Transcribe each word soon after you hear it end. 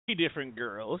different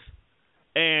girls,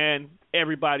 and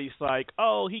everybody's like,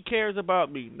 "Oh, he cares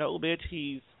about me." No, bitch,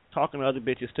 he's talking to other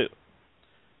bitches too.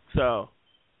 So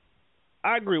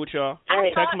I agree with y'all.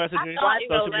 Text messaging,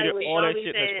 social media, all that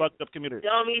shit has fucked up community.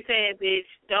 Don't be saying bitch.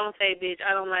 Don't say bitch.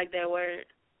 I don't like that word,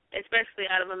 especially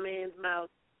out of a man's mouth.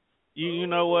 You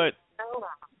know what?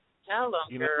 Tell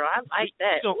them, girl. I like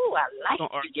that. Ooh, I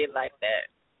like to get like that.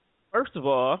 First of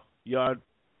all, y'all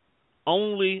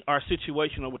only are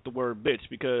situational with the word bitch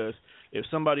because if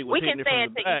somebody was hitting it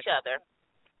from the back, we can say it to each other.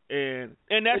 And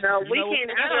that's we can.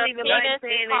 I don't even like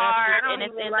saying it. And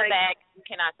it's in the back. You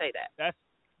cannot say that.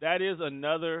 That is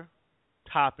another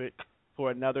topic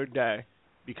for another day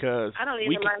because I don't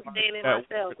even like saying it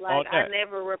myself. Like I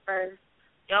never refer.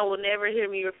 Y'all will never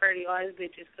hear me refer to y'all as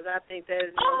bitches because I think that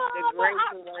is the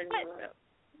greatest word in the world.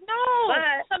 No,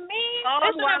 but to me,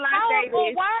 it's a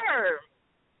powerful word.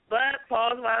 But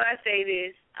pause while I say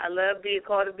this. I love being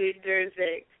called a bitch during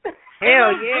sex.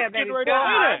 Hell yeah, baby.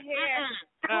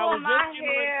 I was just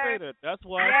getting ready to say that. That's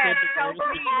why I said the word is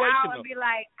situational. And be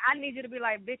like, I need you to be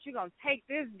like, bitch, you gonna take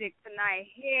this dick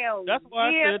tonight. Hell That's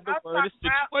why I said the word is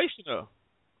situational.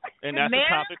 And that's the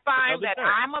topic. Men find that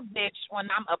I'm a bitch when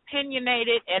I'm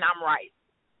opinionated and I'm right.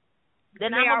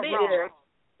 Then I'm a bitch.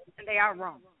 And they are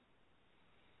wrong.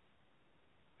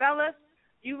 Fellas,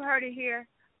 you've heard it here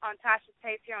on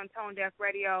Tasha-Taste here on Tone Deaf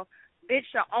Radio. Bitch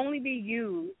shall only be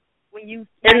used when you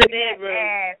in the bedroom.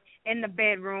 Ass in the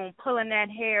bedroom, pulling that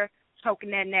hair,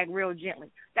 choking that neck real gently.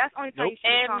 That's the only time you should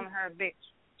be calling her a bitch.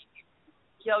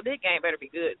 Yo, dick game better be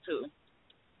good too.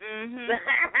 Mhm. That's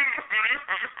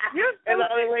the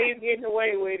only way you're getting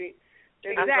away with it.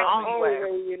 That's the only way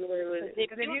you're getting away with it.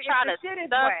 If you try to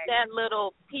stuff that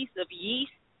little piece of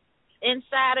yeast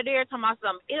inside of there, talking about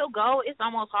something, it'll go. It's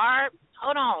almost hard.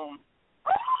 Hold on.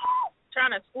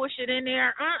 Trying to squish it in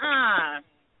there.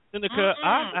 Seneca,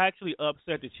 I'm actually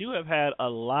upset that you have had a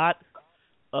lot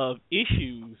of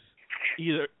issues,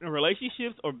 either in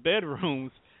relationships or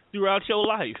bedrooms, throughout your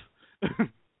life.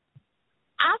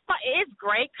 I thought it's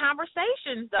great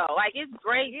conversations though. Like it's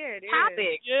great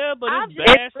topics. Yeah, but it's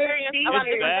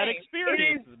bad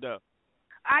experiences though.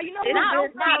 You know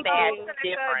what?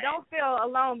 Don't feel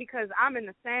alone because I'm in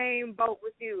the same boat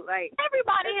with you. Like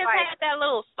everybody has had that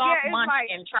little soft munch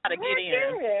and try to get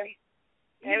in.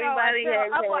 Everybody has.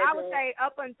 I would say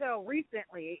up until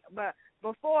recently, but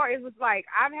before it was like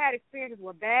I've had experiences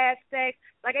with bad sex.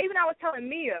 Like even I was telling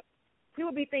Mia,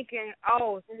 people be thinking,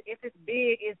 oh, if it's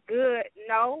big, it's good.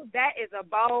 No, that is a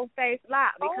bold-faced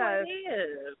lie because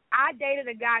I dated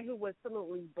a guy who was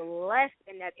absolutely blessed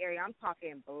in that area. I'm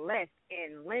talking blessed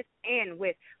in length and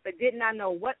width, but did not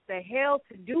know what the hell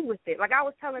to do with it. Like I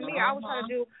was telling Mia, I was trying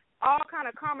to do all kind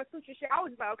of Kama Sutra shit. I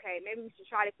was like, okay, maybe we should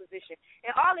try this position.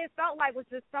 And all it felt like was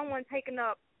just someone taking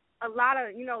up a lot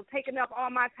of, taking up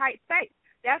all my tight space.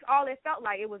 That's all it felt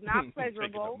like. It was not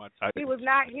pleasurable. He was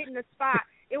not hitting the spot.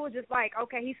 It was just like,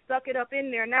 okay, he stuck it up in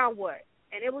there. Now what?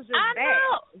 And it was just bad.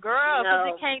 Know. Girl,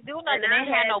 because it can't do nothing. They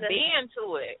had no being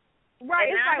to it. Right.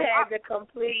 And I've had the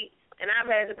complete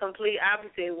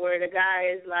opposite where the guy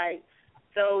is like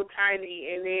so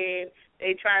tiny and then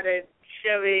they try to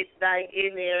shove it like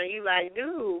in there and you like,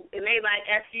 dude, and they like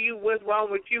ask you what's wrong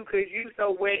with you because you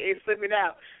so wet and slipping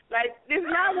out. Like, this is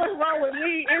not what's wrong with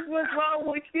me, it's what's wrong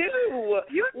with you.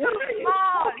 You're too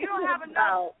small. You don't have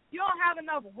enough. You don't have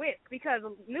enough width because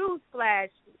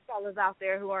newsflash, fellas out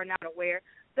there who are not aware,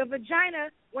 the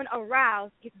vagina when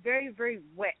aroused gets very, very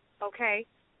wet. Okay,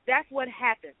 that's what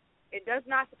happens. It does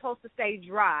not supposed to stay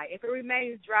dry. If it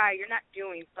remains dry, you're not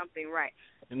doing something right.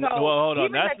 So, well, hold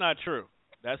on, that's not true.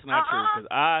 That's not true because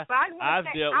I've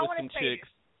dealt with some chicks.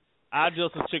 I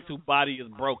dealt with some chicks whose body is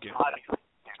broken.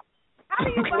 How do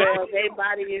you their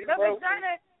body is broken?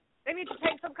 Vagina, they need to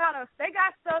take some kind of. They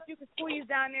got stuff you can squeeze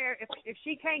down there. If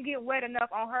she can't get wet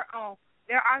enough on her own,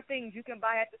 there are things you can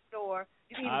buy at the store.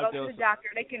 You can even go to the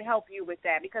doctor. They can help you with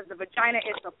that because the vagina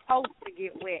is supposed to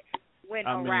get wet when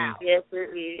aroused. Yes,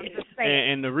 it is.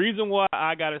 And the reason why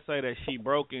I gotta say that she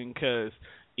broken because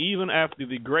even after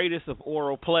the greatest of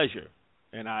oral pleasure,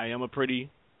 and I am a pretty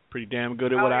damn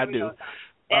good at what I do.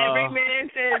 Every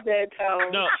man says that, Tom.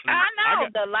 No, I know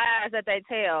the lies that they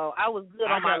tell. I was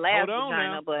good on my last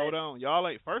vagina, but hold on, y'all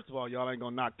ain't. First of all, y'all ain't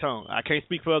gonna knock Tone. I can't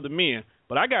speak for other men,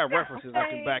 but I got references that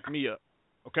can back me up.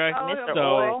 Okay, Mr. so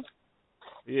Oil.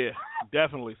 yeah,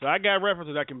 definitely. So I got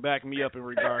references that can back me up in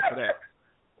regards to that.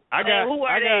 Who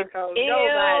are they?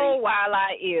 Ew, while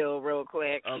I real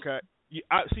quick. Okay.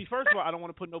 See, first of all, I don't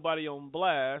want to put nobody on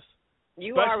blast.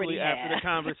 You especially already after have. the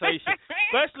conversation.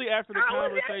 Especially after the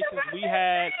conversations we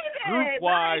had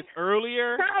group-wise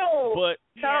earlier.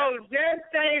 Just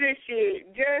say the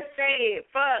shit. Just say it.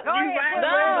 Fuck. Go you ahead,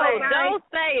 right. don't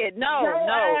say it. No,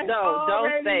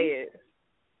 don't say it.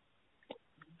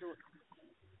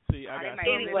 See, I got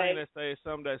something to say,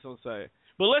 some that's gonna say.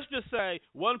 But let's just say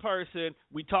one person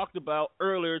we talked about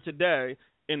earlier today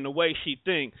in the way she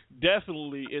thinks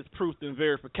definitely is proof and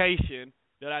verification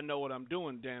that I know what I'm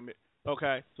doing, damn it.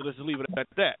 Okay? So let's just leave it at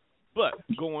that. But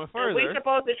going further. Are we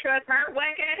supposed to trust her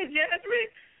wank ass judgment?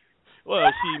 Well,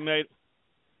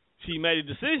 she made a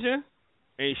decision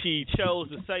and she chose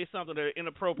to say something at an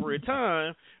inappropriate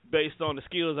time based on the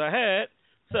skills I had.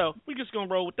 So we're just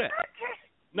gonna roll with that.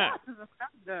 Now,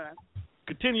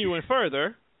 continuing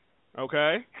further,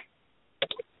 okay?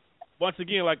 Once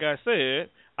again, like I said,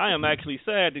 I am actually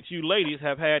sad that you ladies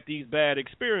have had these bad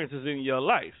experiences in your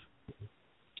life.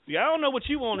 See, I don't know what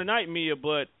you want tonight, Mia,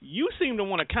 but you seem to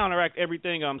want to counteract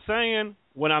everything I'm saying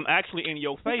when I'm actually in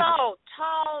your favor. No,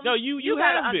 Tom. No, you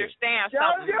gotta have understand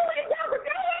something.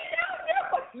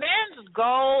 Men's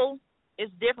goal is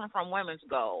different from women's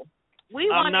goal.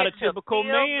 I'm not a typical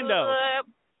man, good. though.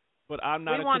 But I'm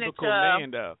not a typical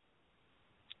man, though.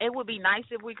 It would be nice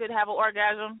if we could have an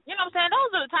orgasm. You know what I'm saying?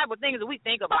 Those are the type of things that we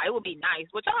think about. It would be nice.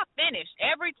 But y'all finish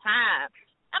every time.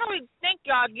 I don't really think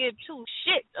y'all give two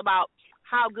shits about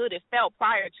how good it felt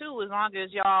prior to, as long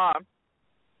as y'all.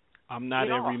 I'm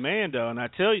not every man, though. And I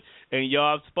tell you, and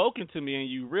y'all have spoken to me, and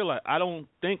you realize I don't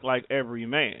think like every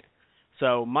man.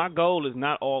 So my goal is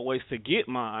not always to get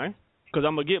mine, because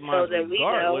I'm going to get mine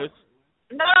regardless.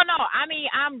 No. I mean,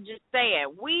 I'm just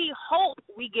saying, we hope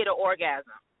we get an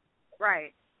orgasm.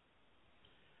 Right.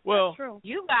 Well,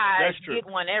 you guys get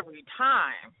one every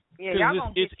time. Yeah,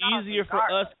 y'all it's easier for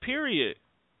us, period.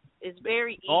 It's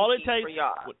very easy All it takes, for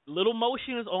y'all. Little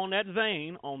motions on that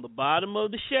vein on the bottom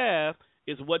of the shaft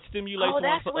is what stimulates one for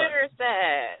us. Oh, that's where it's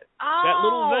at. Oh, that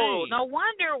little vein. No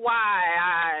wonder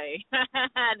why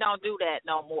I don't do that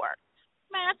no more.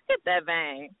 Man, skip that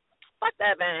vein. Fuck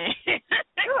that vein.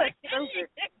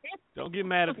 Don't get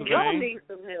mad at the Y'all vein. need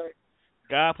some help.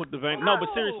 God put the vein. No, but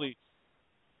seriously,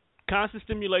 constant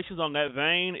stimulations on that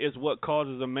vein is what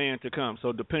causes a man to come.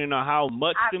 So depending on how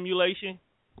much stimulation,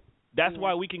 that's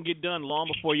why we can get done long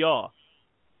before y'all.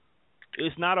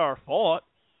 It's not our fault.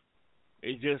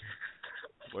 It's just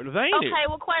where the vein is. Okay,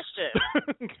 well, question.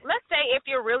 Let's say if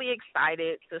you're really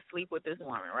excited to sleep with this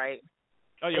woman, right?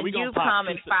 Oh yeah, and we gonna you pop come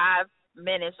in 5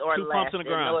 minutes or two less. pumps in the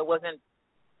ground. No,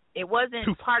 it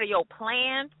wasn't part of your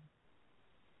plan.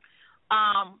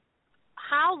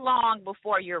 How long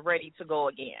before you're ready to go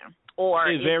again? Or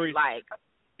it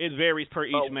varies per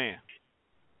each man.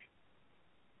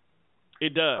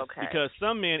 It does. Okay. Because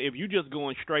some men, if you just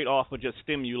going straight off of just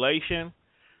stimulation,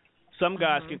 some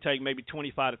guys can take maybe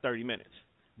 25 to 30 minutes.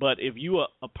 But if you are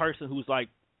a person who's like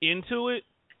into it,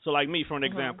 so like me for an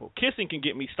example, kissing can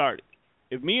get me started.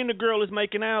 If me and the girl is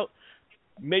making out,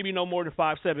 maybe no more than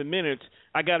 5-7 minutes,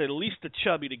 I got at least a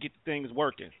chubby to get things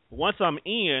working. Once I'm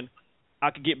in,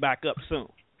 I can get back up soon.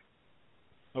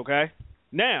 Okay?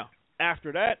 Now,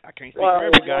 after that, I can't speak for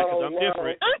every guy because I'm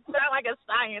different. It's not like a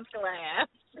science class.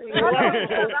 I'm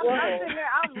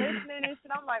listening and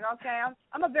shit. I'm like, okay,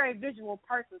 I'm a very visual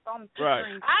person, so I'm picturing.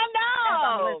 Right. I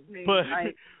know.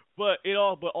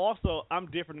 But also I'm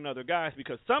different than other guys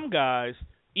because some guys,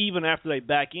 even after they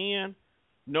back in,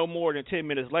 no more than 10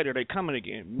 minutes later they coming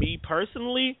again. Me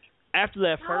personally, after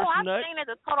that first nut,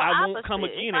 I won't come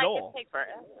again at all. It take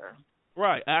forever.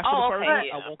 Right. After the first nut,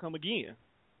 I won't come again.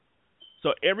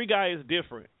 So every guy is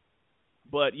different.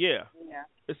 But yeah.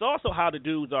 It's also how the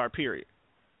dudes are, period.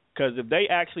 Because if they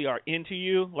actually are into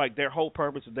you, like their whole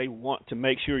purpose is they want to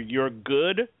make sure you're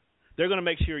good, they're going to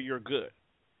make sure you're good.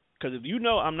 Because if you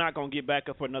know I'm not going to get back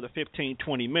up for another 15,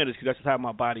 20 minutes because that's just how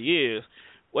my body is,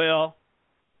 well,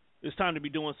 it's time to be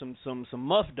doing some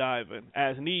muff diving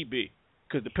as need be.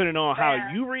 Because depending on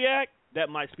how you react, that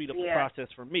might speed up the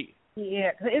process for me.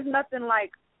 Yeah, because it's nothing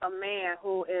like a man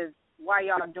who is, while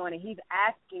y'all are doing it, he's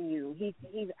asking you. He's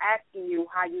asking you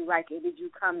how you like it. Did you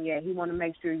come yet? He want to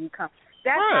make sure you come.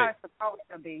 That's how it's supposed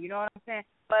to be. You know what I'm saying?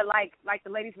 But like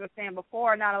the ladies were saying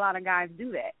before, not a lot of guys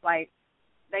do that. Like,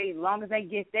 as long as they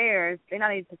get theirs, they're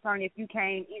not even concerned if you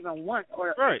came even once or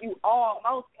if you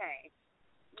almost came.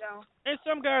 You know? And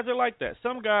some guys are like that.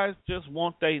 Some guys just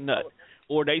want they nut,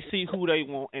 or they see who they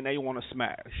want and they want to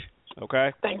smash.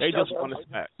 Okay? They just want to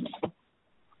smash.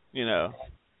 You know.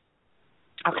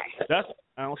 Okay.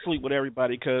 I don't sleep with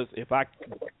everybody because if I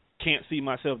can't see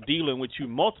myself dealing with you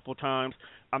multiple times,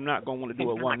 I'm not going to want to do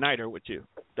a one-nighter with you.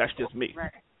 That's just me.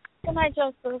 Right. Good night,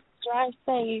 Joseph. Drive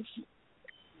safe.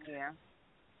 Yeah.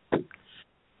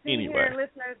 Anyway. Here,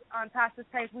 listeners on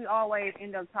tashss-taste, we always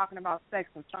end up talking about sex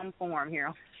in some form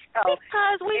here. So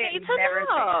because we need to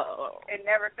know. It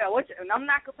never felt. Which, and I'm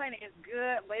not complaining. It's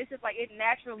good, but it's just like it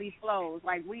naturally flows.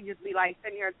 Like we just be like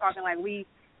sitting here talking like we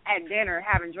at dinner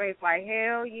having drinks. Like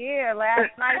hell yeah,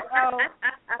 last night.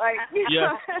 Like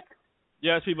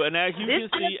Yes, people, and as you can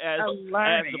see, as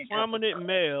the prominent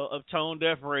male of Tone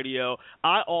Deaf Radio,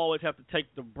 I always have to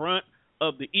take the brunt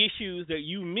of the issues that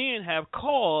you men have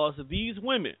caused these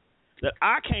women. That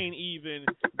I can't even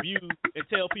view and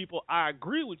tell people I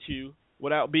agree with you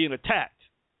without being attacked.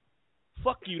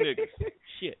 Fuck you niggas.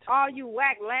 Shit. All you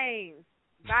whack lames.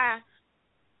 Bye.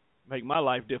 Make my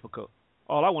life difficult.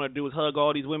 All I want to do is hug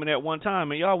all these women at one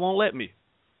time, and y'all won't let me.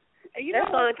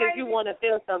 That's only because you want to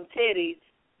feel some titties.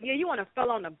 Yeah, you want to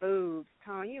feel on the boobs,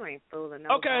 Tom. You ain't fooling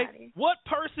nobody. Okay, what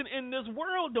person in this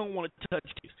world don't want to touch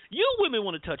titties? You women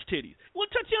want to touch titties. You want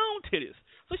to touch your own titties.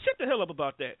 So shut the hell up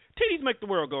about that. Titties make the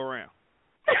world go around.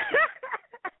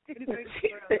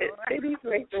 Titties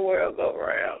make the world go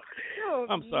around.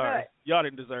 I'm sorry. Y'all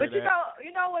didn't deserve that. But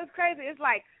you know what's crazy? It's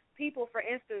like people, for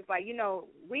instance, like,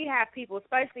 we have people,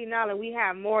 especially now that we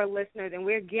have more listeners and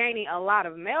we're gaining a lot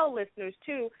of male listeners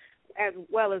too, as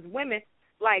well as women.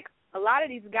 Like, a lot of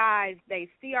these guys, they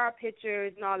see our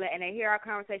pictures and all that, and they hear our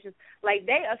conversations. Like,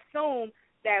 they assume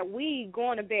that we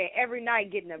going to bed every night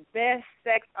getting the best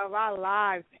sex of our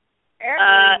lives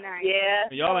every night. Yeah.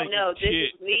 Y'all ain't no, this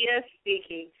shit. is Mia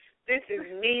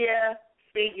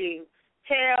speaking.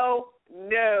 Hell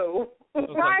no.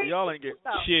 Right? Y'all ain't getting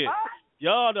shit.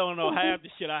 Y'all don't know half the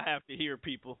shit I have to hear,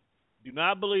 people. Do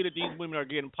not believe that these women are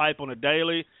getting pipe on a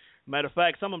daily. Matter of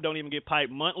fact, some of them don't even get pipe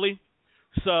monthly.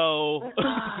 So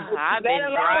I've been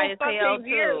dry as hell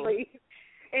too.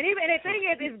 And the thing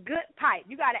is, it's good pipe.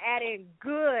 You got to add in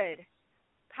good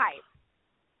pipe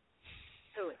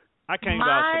to it. I can't vouch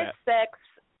for that. My sex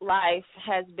life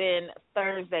has been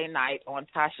Thursday night on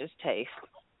tashss-taste.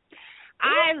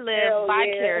 I live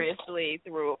vicariously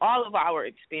through all of our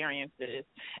experiences,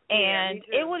 and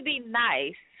it would be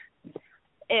nice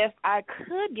if I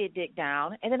could get dick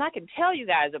down, and then I can tell you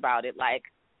guys about it, like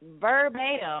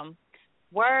verbatim,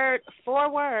 word for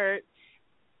word,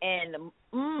 and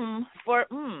for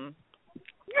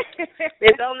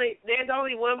There's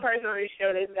only one person on this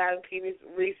show that's gotten penis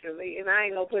recently, and I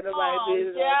ain't gonna put nobody's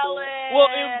business on it. Well,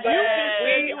 if you just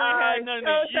said you ain't had none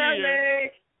this year,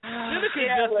 Jenica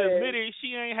just admitted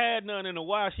she ain't had none in a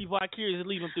while. She vicariously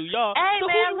leaving through y'all. Hey, so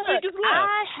man, who look,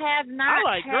 I have not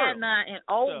had girls. none in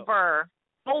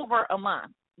over a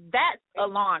month. That's a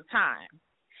long time.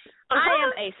 I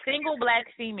am a single black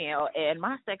female, and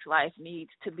my sex life needs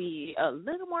to be a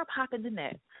little more poppin' than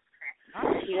that.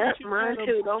 Yep, mine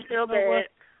too. Don't feel bad.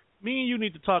 Me and you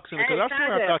need to talk soon, because I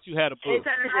swear I thought you had a boo.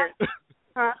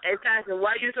 Hey, Tasha,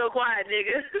 why you so quiet,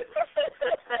 nigga?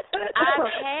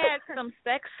 I've had some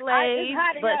sex slaves,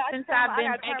 but since I've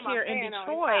been back here in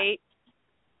Detroit,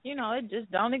 it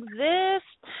just don't exist.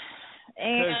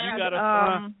 And you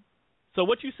gotta, so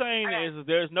what you saying is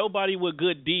there's nobody with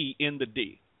good D in the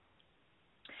D.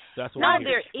 That's what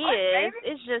there is.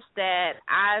 It's just that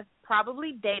I've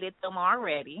probably dated them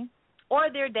already, or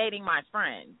they're dating my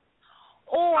friends.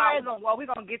 Or we're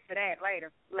gonna get to that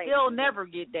later. They'll never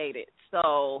get dated.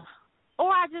 So, or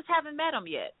I just haven't met them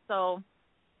yet. So,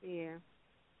 yeah.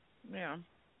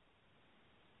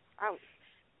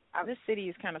 This city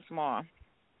is kind of small.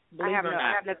 I have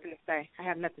nothing to say.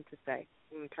 I'm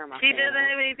gonna turn my she doesn't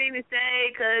have anything to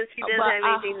say because she doesn't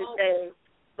have anything to say.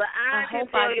 But I can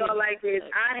tell y'all like this.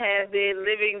 I have been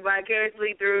living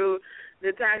vicariously through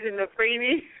Natasha and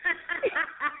Freenie.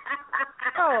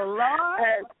 Oh,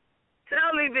 Lord.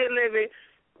 Totally been living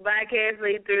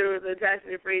vicariously through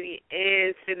Natasha and Freenie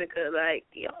and Seneca. Like,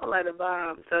 y'all are the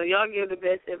bomb. So y'all give the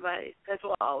best advice. That's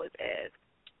what I always ask.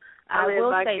 I live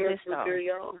will say vicariously this, though. through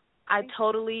y'all. I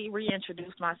totally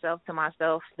reintroduced myself to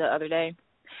myself the other day.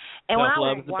 And when I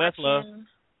was watching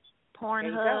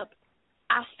Pornhub,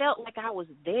 I felt like I was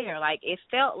there. Like, it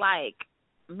felt like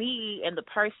me and the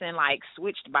person, like,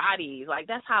 switched bodies. Like,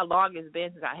 that's how long it's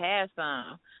been since I had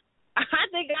some. I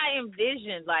think I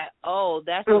envisioned, like,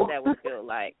 that's what that would feel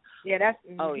like. Yeah, that's...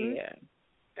 Oh, yeah.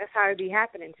 That's how it be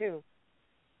happening, too.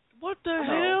 What the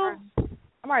hell?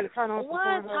 I'm ready to turn on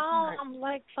I'm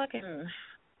like fucking...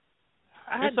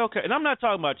 It's okay. And I'm not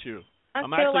talking about you. I'm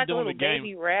feel actually like doing a little the game.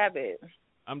 baby rabbit.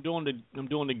 I'm doing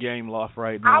the game loft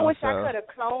right now. I wish I could have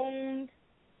cloned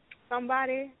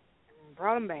somebody and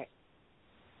brought them back.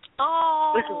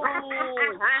 Oh. You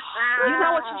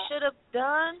know what you should have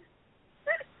done?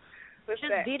 Just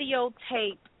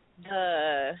videotape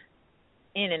the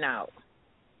in and out.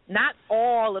 Not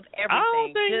all of everything. I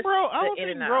don't think just bro the in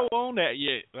and out. on that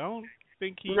yet.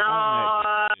 think he No.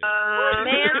 on that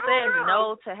Man said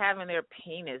no to having their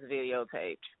penis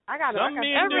videotaped. Some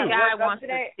men Every do. guy wants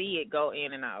to see it go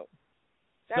in and out.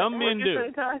 Some men do.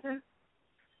 Say, Tasha?